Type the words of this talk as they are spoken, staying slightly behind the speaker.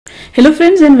Hello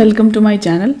friends and welcome to my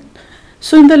channel.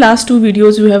 So in the last two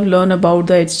videos we have learned about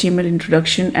the HTML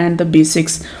introduction and the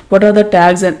basics. What are the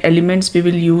tags and elements we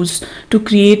will use to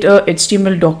create a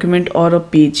HTML document or a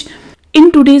page.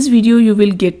 In today's video you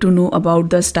will get to know about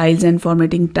the styles and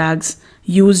formatting tags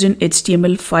used in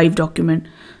HTML5 document.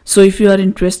 So if you are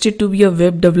interested to be a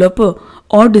web developer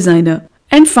or designer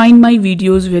and find my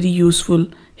videos very useful,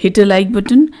 hit a like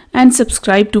button and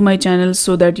subscribe to my channel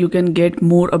so that you can get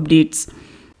more updates.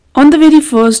 On the very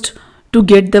first, to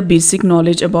get the basic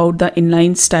knowledge about the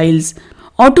inline styles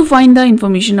or to find the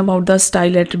information about the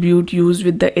style attribute used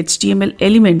with the HTML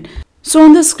element. So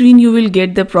on the screen you will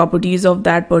get the properties of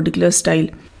that particular style.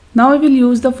 Now I will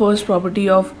use the first property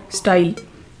of style.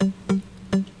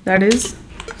 That is,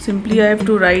 simply I have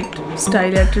to write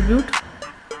style attribute,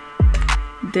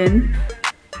 then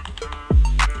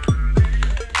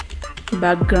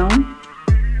background,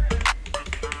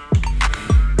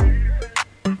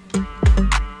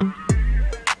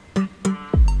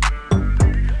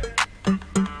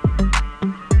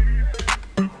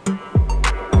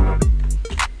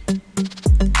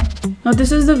 now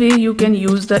this is the way you can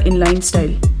use the inline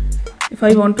style. If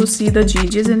I want to see the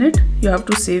changes in it, you have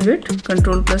to save it,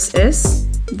 Ctrl+S,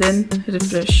 then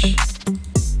refresh.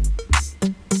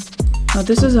 Now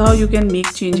this is how you can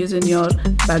make changes in your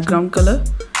background color.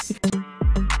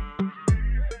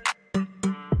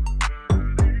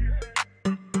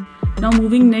 Now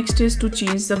moving next is to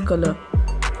change the color.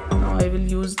 Now I will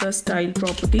use the style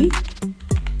property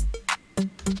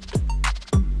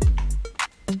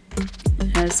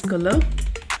as color.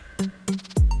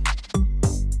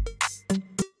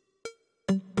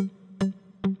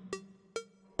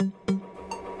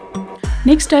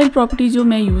 Next style property जो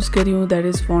मैं use कर रही हूँ, that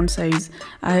is font size.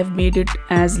 I have made it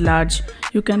as large.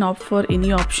 You can opt for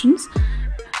any options.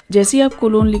 जैसे ही आप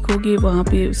colon लिखोगे वहाँ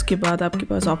पे उसके बाद आपके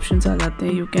पास options आ जाते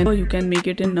हैं. You can make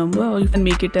it in number or you can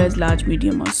make it as large,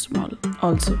 medium or small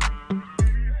also.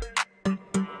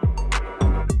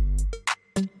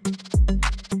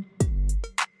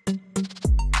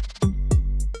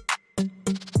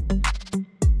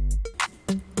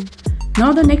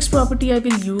 Now the next property I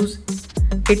will use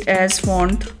it as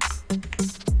font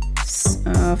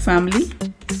family.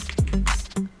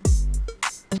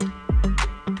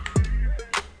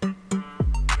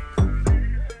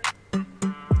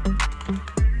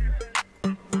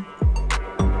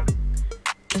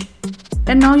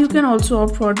 And now you can also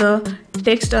opt for the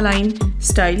text align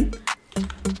style.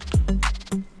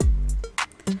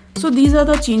 So these are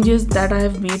the changes that I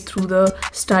have made through the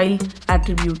style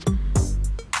attribute.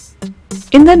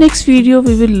 In the next video,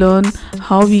 we will learn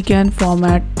how we can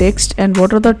format text and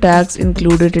what are the tags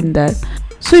included in that.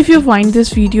 So if you find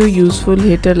this video useful,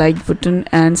 hit a like button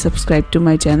and subscribe to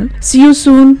my channel. See you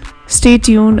soon. Stay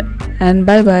tuned and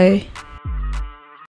bye bye.